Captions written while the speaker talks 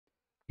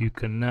you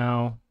can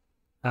now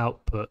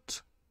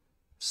output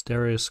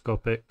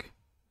stereoscopic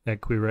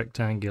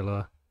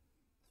equirectangular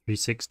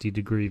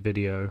 360-degree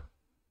video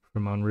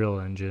from Unreal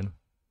Engine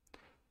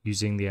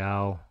using the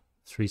OWL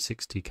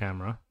 360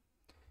 camera.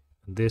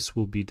 This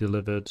will be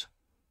delivered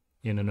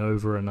in an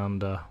over and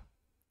under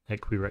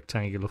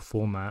equirectangular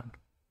format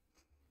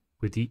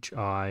with each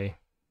eye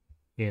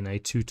in a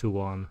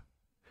 2:1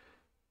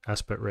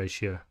 aspect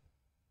ratio.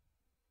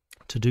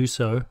 To do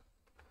so,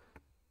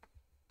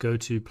 go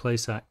to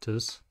Place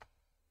Actors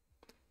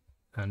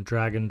and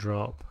drag and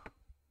drop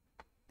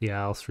the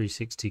OWL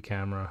 360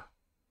 camera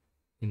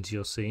into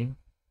your scene,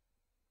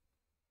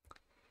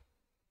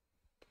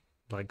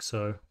 like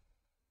so,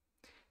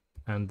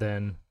 and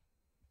then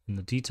in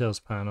the Details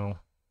panel,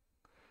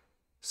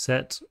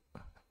 set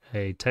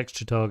a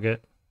texture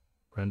target,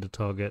 render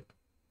target.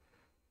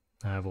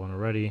 I have one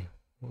already,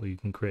 or you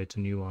can create a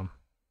new one,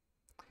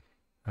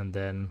 and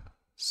then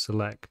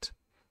select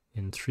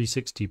in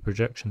 360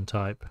 projection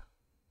type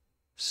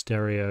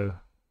stereo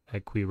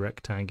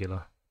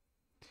equirectangular.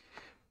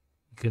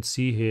 You can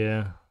see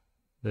here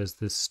there's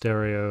this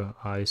stereo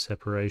eye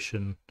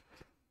separation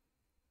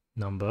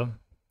number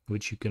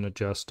which you can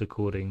adjust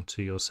according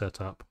to your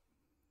setup.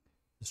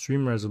 The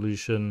stream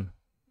resolution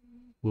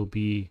will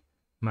be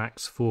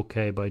max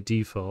 4K by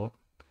default,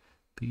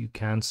 but you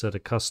can set a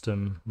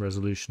custom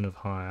resolution of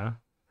higher.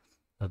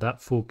 Now that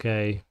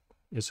 4K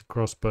is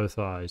across both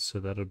eyes, so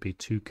that'll be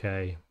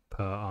 2K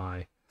per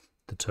eye.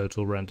 The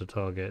total render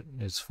target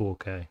is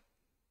 4K.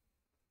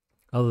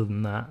 Other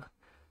than that,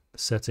 the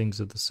settings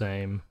are the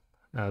same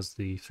as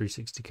the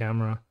 360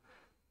 camera.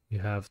 You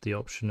have the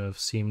option of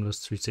seamless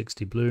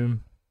 360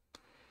 bloom.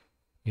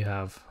 You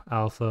have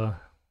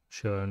alpha,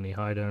 show only,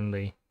 hide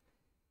only,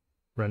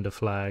 render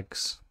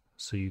flags,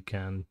 so you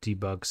can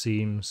debug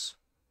seams.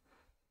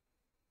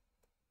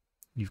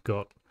 You've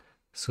got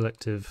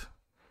selective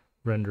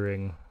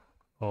rendering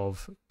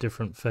of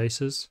different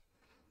faces,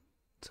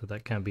 so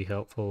that can be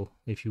helpful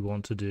if you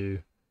want to do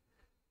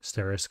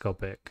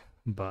stereoscopic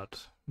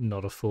but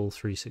not a full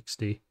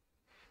 360.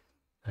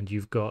 And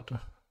you've got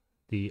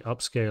the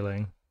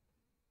upscaling,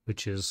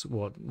 which is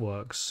what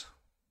works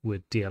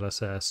with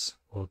DLSS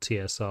or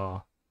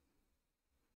TSR